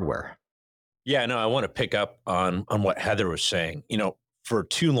with hardware. Yeah, no, I want to pick up on what Heather was saying. For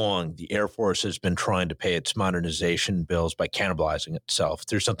too long, the Air Force has been trying to pay its modernization bills by cannibalizing itself.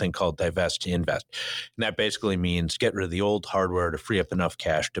 There's something called divest to invest. And that basically means get rid of the old hardware to free up enough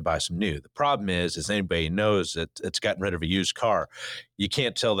cash to buy some new. The problem is, as anybody knows, that it's gotten rid of a used car. You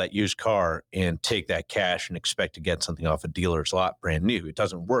can't sell that used car and take that cash and expect to get something off a dealer's lot brand new. It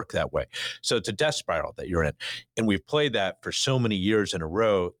doesn't work that way. So it's a death spiral that you're in. And we've played that for so many years in a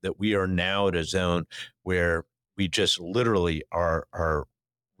row that we are now at a zone where we just literally are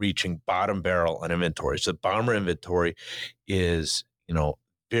reaching bottom barrel on inventory. So bomber inventory is,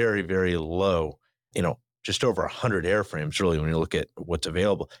 very, very low, just over 100 airframes, really, when you look at what's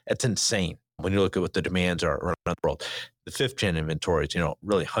available. That's insane when you look at what the demands are around the world. The fifth gen inventory is,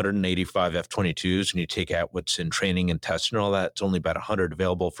 really 185 F-22s, and you take out what's in training and testing and all that, it's only about 100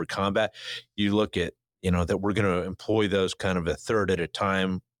 available for combat. You look at, that we're going to employ those kind of a third at a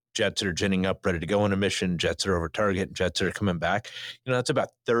time. Jets that are ginning up, ready to go on a mission, jets that are over target, jets that are coming back. That's about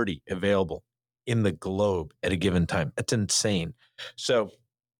 30 available in the globe at a given time. That's insane. So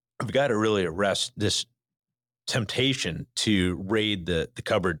we've got to really arrest this temptation to raid the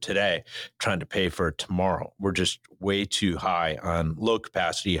cupboard today, trying to pay for it tomorrow. We're just way too high on low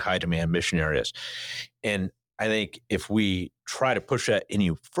capacity, high demand mission areas. And I think if we try to push that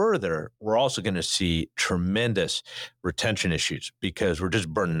any further, we're also going to see tremendous retention issues because we're just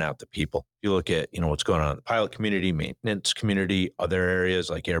burning out the people. If you look at, what's going on in the pilot community, maintenance community, other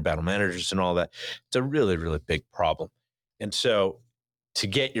areas like air battle managers and all that, it's a really, really big problem. And so to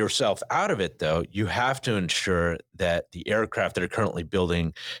get yourself out of it, though, you have to ensure that the aircraft that are currently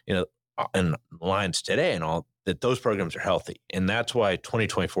building, in lines today and all, that those programs are healthy. And that's why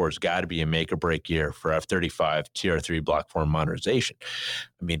 2024 has got to be a make or break year for F-35 TR-3 block 4 modernization.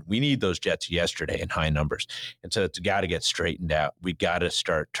 I mean, we need those jets yesterday in high numbers. And so it's got to get straightened out. We got to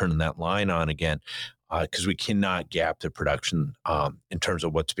start turning that line on again because we cannot gap the production in terms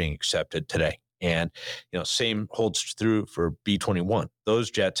of what's being accepted today. And, same holds true for B-21.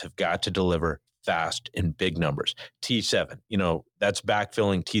 Those jets have got to deliver fast in big numbers. T-7, that's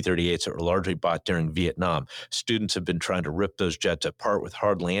backfilling T-38s that were largely bought during Vietnam. Students have been trying to rip those jets apart with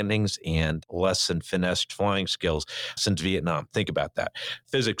hard landings and less than finessed flying skills since Vietnam. Think about that.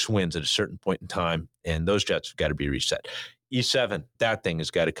 Physics wins at a certain point in time, and those jets have got to be reset. E-7, that thing has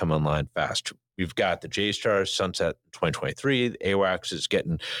got to come online fast. We've got the J-Stars sunset in 2023. The AWACS is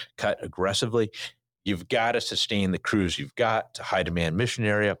getting cut aggressively. You've got to sustain the crews you've got to high demand mission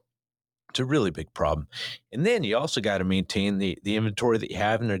area. It's a really big problem. And then you also got to maintain the inventory that you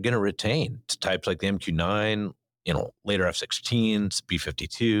have and are going to retain. It's types like the MQ-9, later F-16s,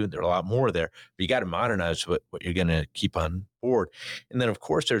 B-52. There are a lot more there. But you got to modernize what you're going to keep on board. And then, of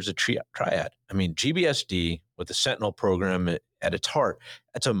course, there's a triad. I mean, GBSD with the Sentinel program at its heart,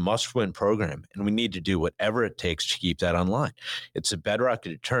 that's a must-win program. And we need to do whatever it takes to keep that online. It's a bedrock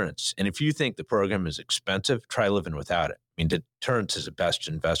of deterrence. And if you think the program is expensive, try living without it. I mean, deterrence is the best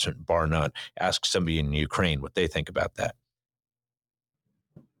investment, bar none. Ask somebody in Ukraine what they think about that.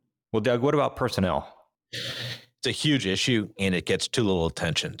 Well, Doug, what about personnel? It's a huge issue, and it gets too little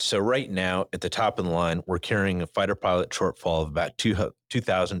attention. So right now, at the top of the line, we're carrying a fighter pilot shortfall of about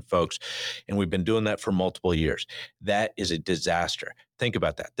 2,000 folks, and we've been doing that for multiple years. That is a disaster. Think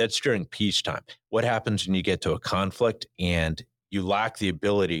about that. That's during peacetime. What happens when you get to a conflict and you lack the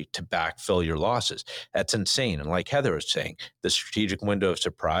ability to backfill your losses? That's insane. And like Heather was saying, the strategic window of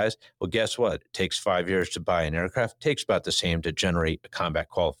surprise, well, guess what? It takes 5 years to buy an aircraft. It takes about the same to generate a combat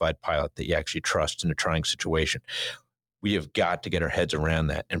qualified pilot that you actually trust in a trying situation. We have got to get our heads around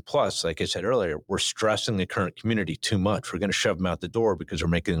that. And plus, like I said earlier, we're stressing the current community too much. We're going to shove them out the door because we're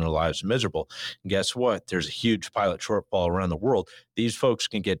making their lives miserable. And guess what? There's a huge pilot shortfall around the world. These folks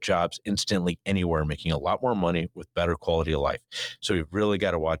can get jobs instantly anywhere, making a lot more money with better quality of life. So we've really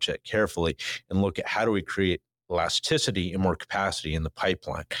got to watch that carefully and look at how do we create elasticity and more capacity in the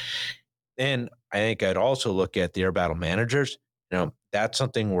pipeline. And I think I'd also look at the air battle managers That's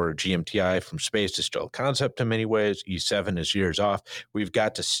something where GMTI from space is still a concept in many ways. E7 is years off. We've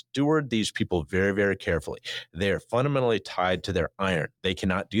got to steward these people very, very carefully. They are fundamentally tied to their iron. They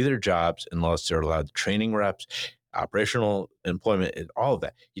cannot do their jobs unless they're allowed training reps, operational employment, and all of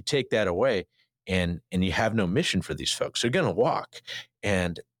that. You take that away and you have no mission for these folks. They're going to walk.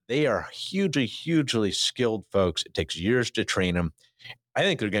 And they are hugely, hugely skilled folks. It takes years to train them. I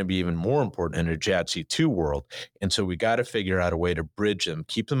think they're going to be even more important in a JADC2 world. And so we got to figure out a way to bridge them,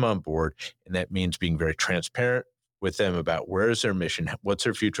 keep them on board. And that means being very transparent with them about where is their mission, what's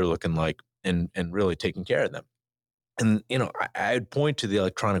their future looking like, and really taking care of them. And, I'd point to the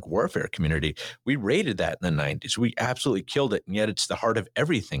electronic warfare community. We raided that in the 90s. We absolutely killed it. And yet it's the heart of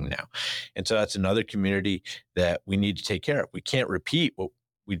everything now. And so that's another community that we need to take care of. We can't repeat what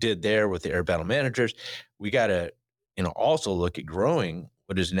we did there with the air battle managers. We got to also look at growing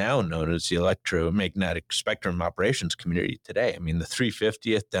what is now known as the electromagnetic spectrum operations community today. I mean, the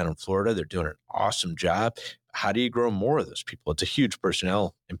 350th down in Florida, they're doing an awesome job. How do you grow more of those people? It's a huge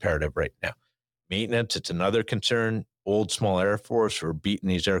personnel imperative right now. Maintenance, it's another concern. Old small Air Force, we're beating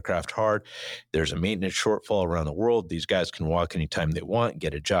these aircraft hard. There's a maintenance shortfall around the world. These guys can walk anytime they want,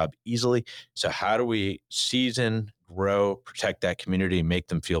 get a job easily. So how do we season, grow, protect that community, make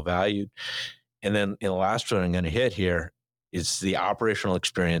them feel valued? And then the last one I'm going to hit here is the operational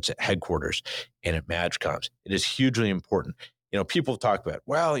experience at headquarters and at MAGCOMs. It is hugely important. People talk about,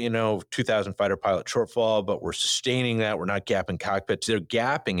 2,000 fighter pilot shortfall, but we're sustaining that. We're not gapping cockpits. They're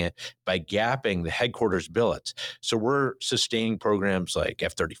gapping it by gapping the headquarters billets. So we're sustaining programs like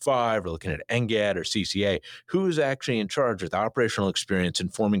F-35, we're looking at NGAD or CCA. Who's actually in charge with operational experience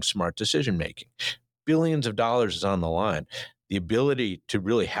informing smart decision-making? Billions of dollars is on the line. The ability to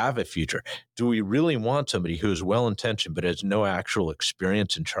really have a future. Do we really want somebody who is well-intentioned but has no actual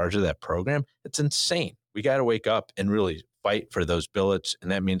experience in charge of that program? It's insane. We got to wake up and really fight for those billets, and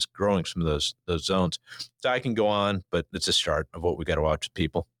that means growing some of those zones. So I can go on, but it's a start of what we got to watch with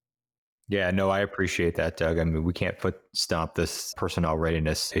people. Yeah, no, I appreciate that, Doug. I mean, we can't stomp this personnel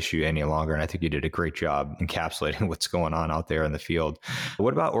readiness issue any longer. And I think you did a great job encapsulating what's going on out there in the field. But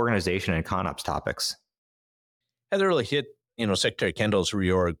what about organization and ConOps topics? Hasn't really hit Secretary Kendall's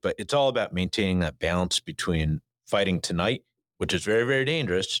reorg, but it's all about maintaining that balance between fighting tonight, which is very, very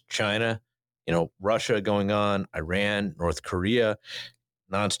dangerous. China, Russia going on, Iran, North Korea,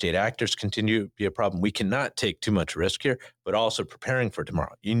 non-state actors continue to be a problem. We cannot take too much risk here, but also preparing for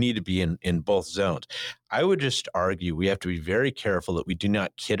tomorrow. You need to be in both zones. I would just argue we have to be very careful that we do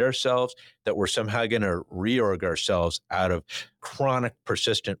not kid ourselves that we're somehow going to reorg ourselves out of chronic,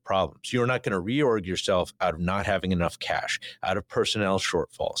 persistent problems. You're not going to reorg yourself out of not having enough cash, out of personnel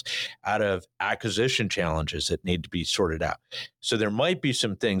shortfalls, out of acquisition challenges that need to be sorted out. So there might be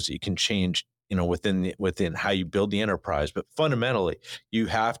some things that you can change within how you build the enterprise. But fundamentally, you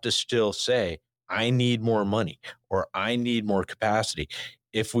have to still say, I need more money or I need more capacity.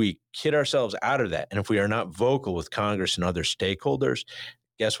 If we kid ourselves out of that, and if we are not vocal with Congress and other stakeholders,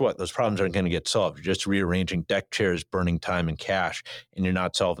 guess what? Those problems aren't going to get solved. You're just rearranging deck chairs, burning time and cash, and you're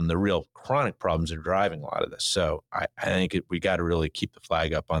not solving the real chronic problems that are driving a lot of this. So I think we got to really keep the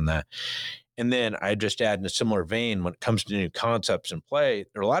flag up on that. And then I just add in a similar vein, when it comes to new concepts in play,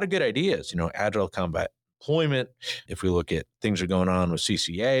 there are a lot of good ideas, agile combat deployment. If we look at things that are going on with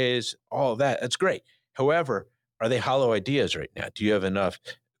CCAs, all of that, that's great. However, are they hollow ideas right now? Do you have enough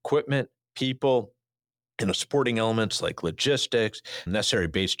equipment, people, supporting elements like logistics, necessary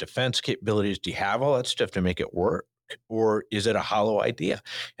base defense capabilities? Do you have all that stuff to make it work? Or is it a hollow idea?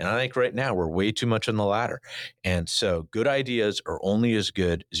 And I think right now we're way too much on the latter. And so good ideas are only as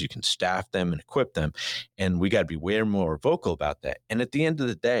good as you can staff them and equip them. And we got to be way more vocal about that. And at the end of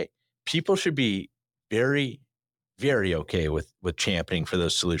the day, people should be very, very okay with championing for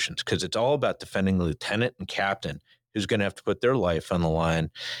those solutions, because it's all about defending the lieutenant and captain who's going to have to put their life on the line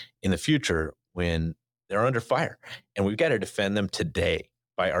in the future when they're under fire. And we've got to defend them today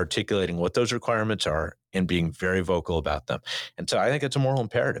by articulating what those requirements are and being very vocal about them. And so I think it's a moral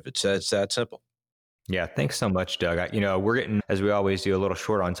imperative. It's that simple. Yeah, thanks so much, Doug. We're getting, as we always do, a little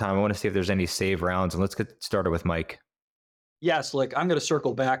short on time. I want to see if there's any save rounds, and let's get started with Mike. Yes, I'm going to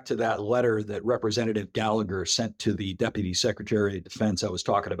circle back to that letter that Representative Gallagher sent to the Deputy Secretary of Defense I was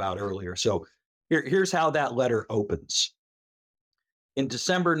talking about earlier. So here's how that letter opens. In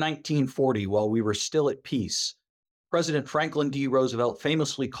December 1940, while we were still at peace, President Franklin D. Roosevelt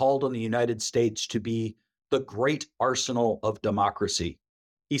famously called on the United States to be the great arsenal of democracy.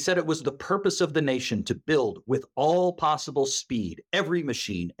 He said it was the purpose of the nation to build with all possible speed every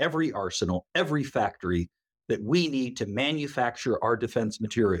machine, every arsenal, every factory that we need to manufacture our defense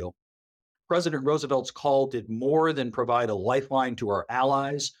material. President Roosevelt's call did more than provide a lifeline to our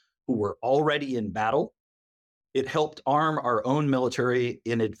allies who were already in battle. It helped arm our own military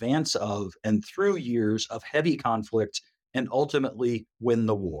in advance of and through years of heavy conflict and ultimately win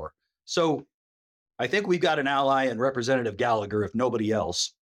the war. So I think we've got an ally in Representative Gallagher, if nobody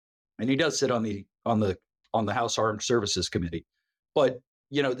else, and he does sit on the House Armed Services Committee. But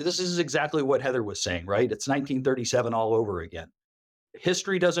this is exactly what Heather was saying, right? It's 1937 all over again.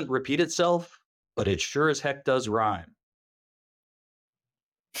 History doesn't repeat itself, but it sure as heck does rhyme.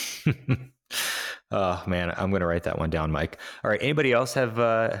 Oh, man, I'm going to write that one down, Mike. All right. Anybody else have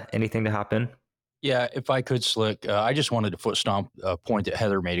anything to hop in? Yeah, if I could, Slick, I just wanted to foot stomp a point that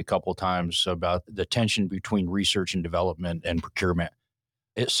Heather made a couple of times about the tension between research and development and procurement.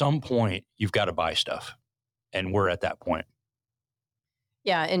 At some point, you've got to buy stuff, and we're at that point.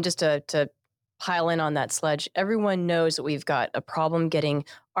 Yeah, and just to pile in on that, Sledge, everyone knows that we've got a problem getting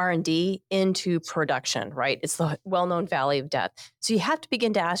R&D into production, right? It's the well-known valley of death. So you have to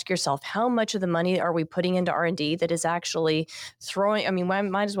begin to ask yourself, how much of the money are we putting into R&D that is actually throwing, I mean, we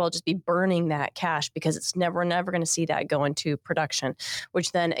might as well just be burning that cash because we're never going to see that go into production,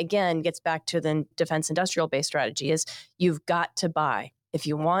 which then again gets back to the defense industrial base strategy is you've got to buy. If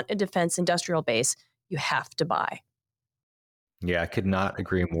you want a defense industrial base, you have to buy. Yeah, I could not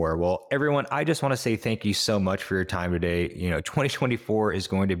agree more. Well, everyone, I just want to say thank you so much for your time today. 2024 is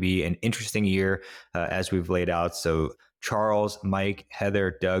going to be an interesting year as we've laid out. So Charles, Mike,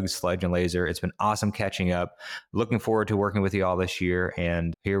 Heather, Doug, Sledge, and Laser, it's been awesome catching up. Looking forward to working with you all this year.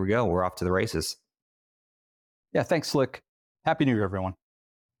 And here we go. We're off to the races. Yeah, thanks, Slick. Happy New Year, everyone.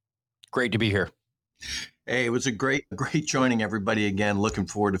 Great to be here. Hey, it was a great joining everybody again. Looking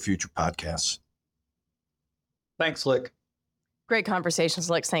forward to future podcasts. Thanks, Slick. Great conversations,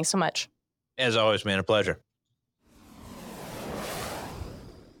 Lex. Thanks so much. As always, man, a pleasure.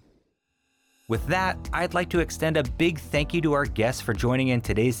 With that, I'd like to extend a big thank you to our guests for joining in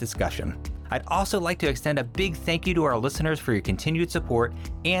today's discussion. I'd also like to extend a big thank you to our listeners for your continued support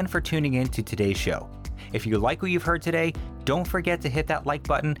and for tuning in to today's show. If you like what you've heard today, don't forget to hit that like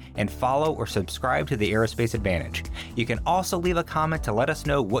button and follow or subscribe to the Aerospace Advantage. You can also leave a comment to let us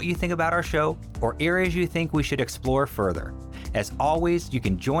know what you think about our show or areas you think we should explore further. As always, you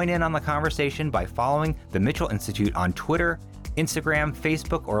can join in on the conversation by following the Mitchell Institute on Twitter, Instagram,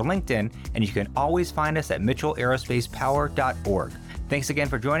 Facebook, or LinkedIn, and you can always find us at mitchellaerospacepower.org. Thanks again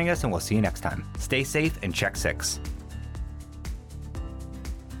for joining us, and we'll see you next time. Stay safe and check 6.